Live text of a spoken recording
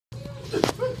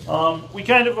We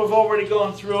kind of have already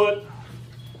gone through it.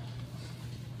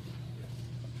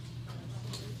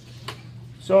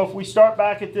 So if we start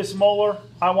back at this molar,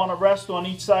 I want to rest on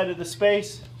each side of the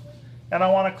space, and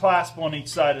I want to clasp on each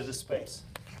side of the space.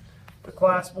 The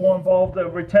clasp will involve the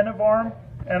retentive arm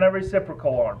and a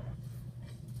reciprocal arm.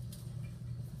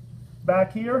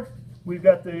 Back here, we've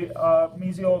got the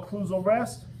mesial-occlusal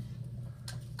rest.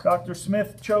 Dr.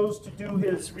 Smith chose to do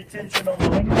his retention on the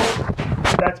lingual.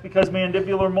 That's because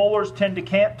mandibular molars tend to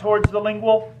cant towards the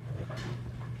lingual,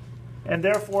 and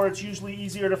therefore it's usually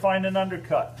easier to find an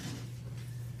undercut.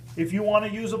 If you want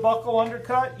to use a buccal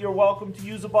undercut, you're welcome to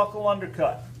use a buccal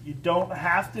undercut. You don't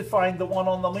have to find the one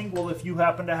on the lingual if you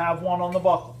happen to have one on the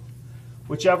buccal.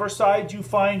 Whichever side you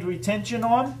find retention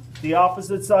on, the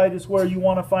opposite side is where you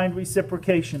want to find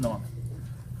reciprocation on.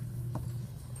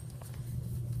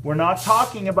 We're not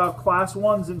talking about class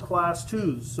 1s and class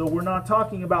 2s, so we're not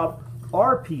talking about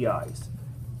RPIs.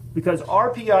 Because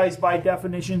RPIs by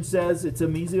definition says it's a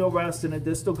mesial rest and a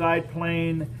distal guide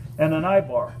plane and an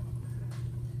I-bar.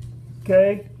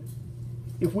 Okay,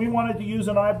 if we wanted to use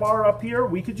an I-bar up here,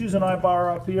 we could use an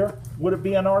I-bar up here. Would it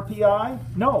be an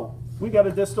RPI? No, we got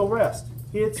a distal rest.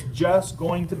 It's just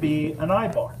going to be an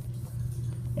I-bar.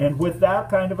 And with that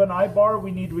kind of an I-bar, we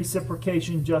need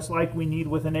reciprocation just like we need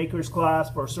with an Akers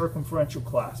clasp or circumferential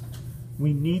clasp.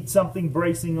 We need something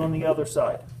bracing on the other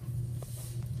side.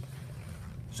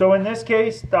 So in this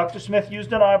case, Dr. Smith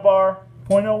used an I-bar,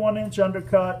 0.01 inch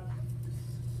undercut,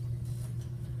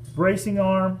 bracing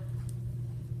arm.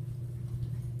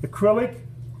 Acrylic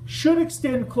should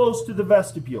extend close to the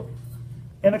vestibule.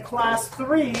 In a class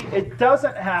 3, it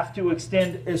doesn't have to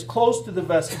extend as close to the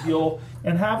vestibule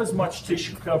and have as much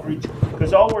tissue coverage,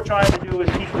 because all we're trying to do is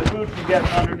keep the food from getting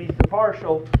underneath the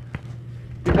partial,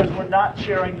 because we're not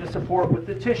sharing the support with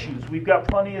the tissues. We've got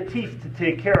plenty of teeth to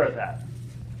take care of that.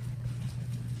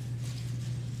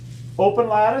 Open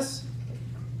lattice,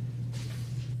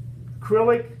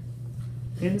 acrylic.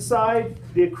 Inside,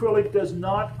 the acrylic does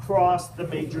not cross the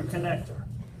major connector.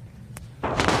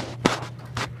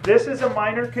 This is a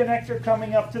minor connector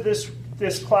coming up to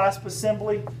this clasp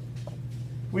assembly.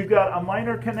 We've got a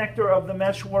minor connector of the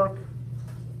meshwork.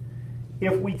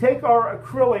 If we take our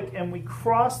acrylic and we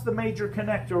cross the major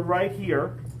connector right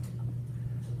here,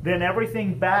 then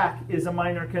everything back is a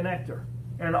minor connector.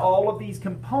 And all of these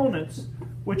components,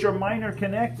 which are minor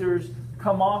connectors,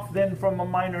 come off then from a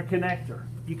minor connector.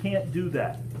 You can't do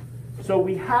that. So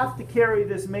we have to carry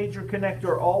this major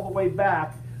connector all the way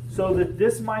back so that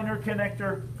this minor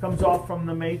connector comes off from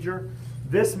the major,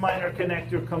 this minor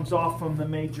connector comes off from the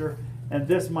major, and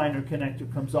this minor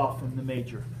connector comes off from the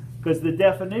major. Because the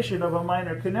definition of a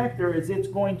minor connector is it's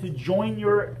going to join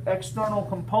your external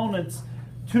components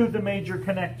to the major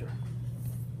connector.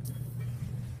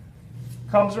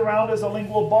 Comes around as a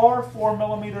lingual bar, 4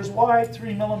 millimeters wide,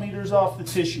 3 millimeters off the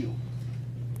tissue.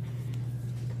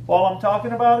 While I'm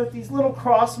talking about it, these little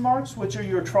cross marks, which are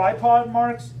your tripod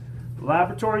marks, the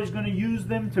laboratory is going to use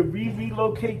them to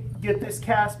relocate, get this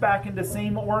cast back into the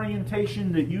same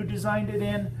orientation that you designed it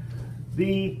in.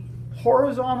 The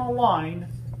horizontal line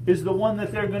is the one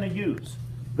that they're going to use.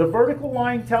 The vertical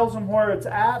line tells them where it's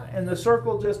at, and the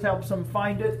circle just helps them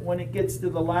find it when it gets to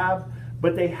the lab.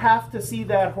 But they have to see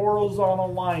that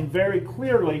horizontal line very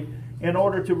clearly in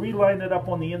order to reline it up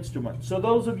on the instrument. So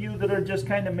those of you that are just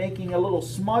kind of making a little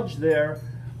smudge there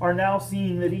are now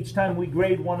seeing that each time we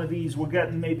grade one of these, we're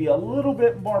getting maybe a little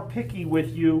bit more picky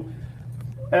with you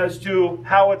as to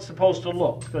how it's supposed to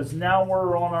look. Because now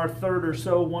we're on our third or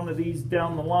so one of these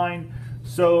down the line,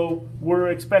 so we're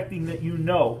expecting that you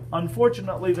know.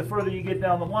 Unfortunately, the further you get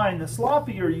down the line, the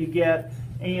sloppier you get,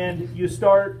 and you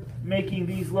start making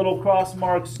these little cross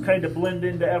marks kind of blend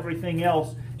into everything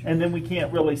else, and then we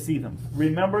can't really see them.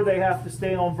 Remember, they have to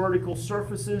stay on vertical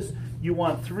surfaces. You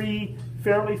want 3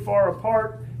 fairly far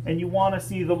apart, and you want to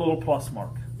see the little plus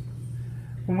mark.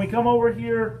 When we come over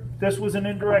here, this was an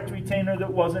indirect retainer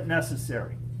that wasn't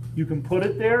necessary. You can put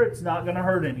it there, it's not going to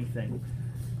hurt anything.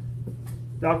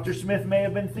 Dr. Smith may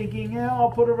have been thinking, yeah,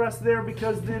 I'll put a rest there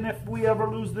because then if we ever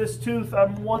lose this tooth,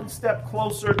 I'm one step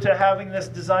closer to having this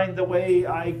designed the way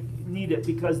I need it,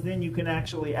 because then you can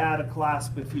actually add a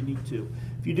clasp if you need to.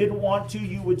 If you didn't want to,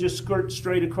 you would just skirt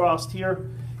straight across here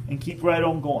and keep right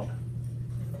on going.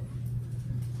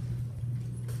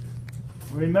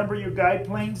 Remember, your guide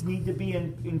planes need to be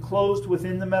enclosed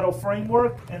within the metal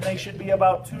framework, and they should be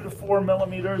about 2 to 4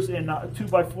 millimeters in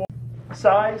 2x4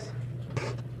 size.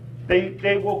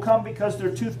 They will come because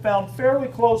they're tooth bound fairly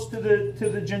close to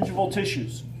the gingival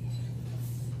tissues.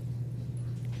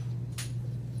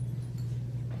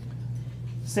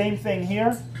 Same thing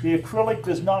here. The acrylic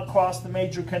does not cross the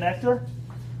major connector.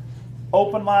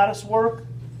 Open lattice work,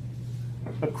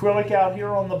 acrylic out here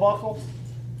on the buckle.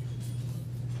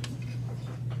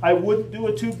 I wouldn't do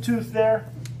a tube tooth there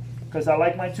because I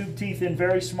like my tube teeth in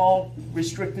very small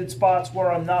restricted spots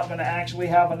where I'm not going to actually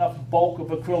have enough bulk of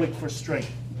acrylic for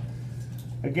strength.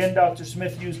 Again, Dr.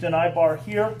 Smith used an I-bar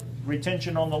here,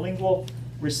 retention on the lingual,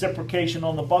 reciprocation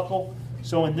on the buckle.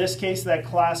 So in this case, that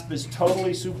clasp is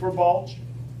totally super bulged.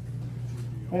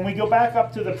 When we go back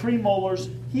up to the premolars,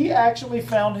 he actually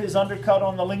found his undercut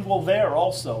on the lingual there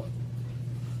also,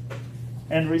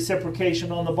 and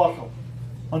reciprocation on the buckle.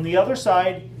 On the other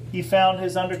side, he found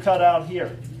his undercut out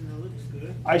here.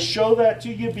 I show that to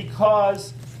you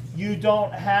because you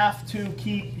don't have to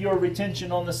keep your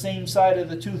retention on the same side of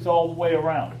the tooth all the way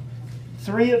around.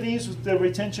 3 of these, the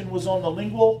retention was on the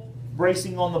lingual,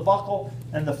 bracing on the buckle,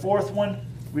 and the 4th one,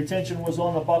 retention was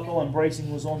on the buckle and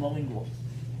bracing was on the lingual.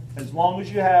 As long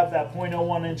as you have that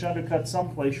 0.01 inch undercut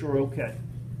someplace, you're okay.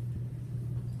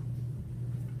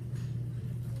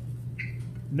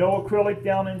 No acrylic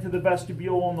down into the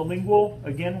vestibule on the lingual.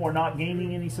 Again, we're not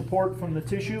gaining any support from the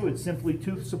tissue. It's simply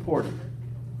tooth supported.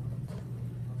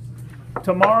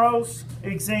 Tomorrow's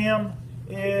exam,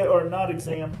 or not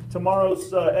exam,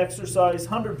 tomorrow's exercise,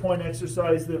 100-point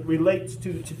exercise that relates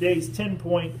to today's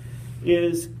 10-point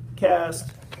is cast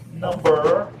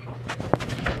number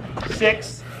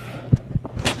 6.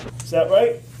 Is that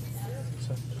right?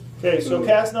 Okay, so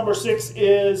cast number 6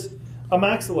 is a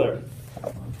maxillary.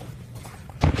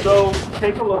 So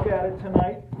take a look at it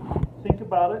tonight. Think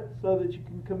about it so that you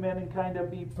can come in and kind of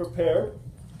be prepared.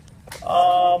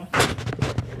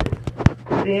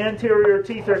 The anterior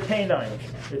teeth are canines.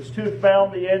 It's tooth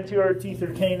bound. The anterior teeth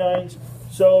are canines.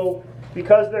 So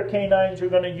because they're canines, you're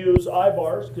going to use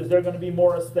I-bars because they're going to be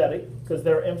more aesthetic because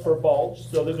they're infrabulged.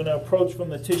 So they're going to approach from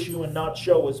the tissue and not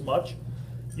show as much.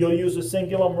 You'll use a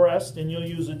cingulum rest and you'll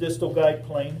use a distal guide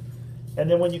plane. And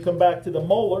then when you come back to the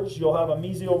molars, you'll have a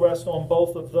mesial rest on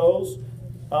both of those,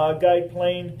 guide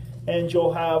plane, and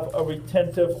you'll have a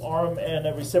retentive arm and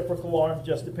a reciprocal arm,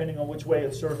 just depending on which way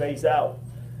it surveys out.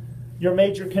 Your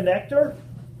major connector,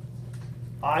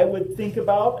 I would think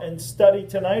about and study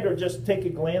tonight, or just take a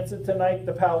glance at tonight,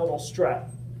 the palatal strap.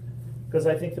 Because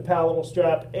I think the palatal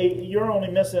strap, you're only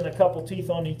missing a couple teeth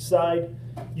on each side.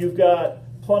 You've got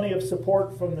plenty of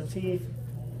support from the teeth.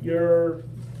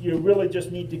 You really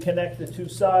just need to connect the 2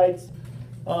 sides.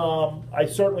 I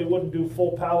certainly wouldn't do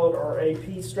full palate or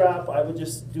AP strap. I would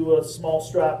just do a small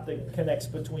strap that connects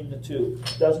between the 2.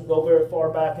 Doesn't go very far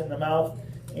back in the mouth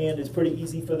and is pretty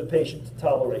easy for the patient to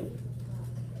tolerate.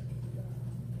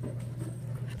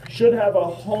 Should have a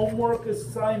homework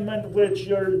assignment, which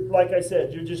like I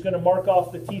said, you're just going to mark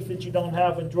off the teeth that you don't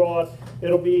have and draw it.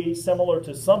 It'll be similar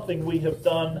to something we have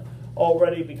done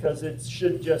already because it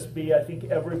should just be, I think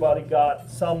everybody got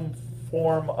some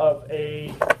form of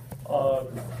a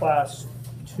class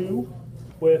 2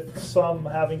 with some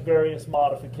having various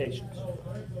modifications.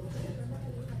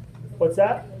 What's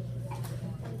that?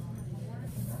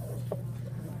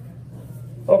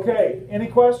 Okay, any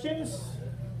questions?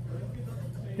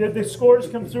 Did the scores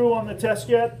come through on the test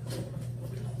yet?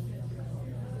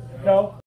 No?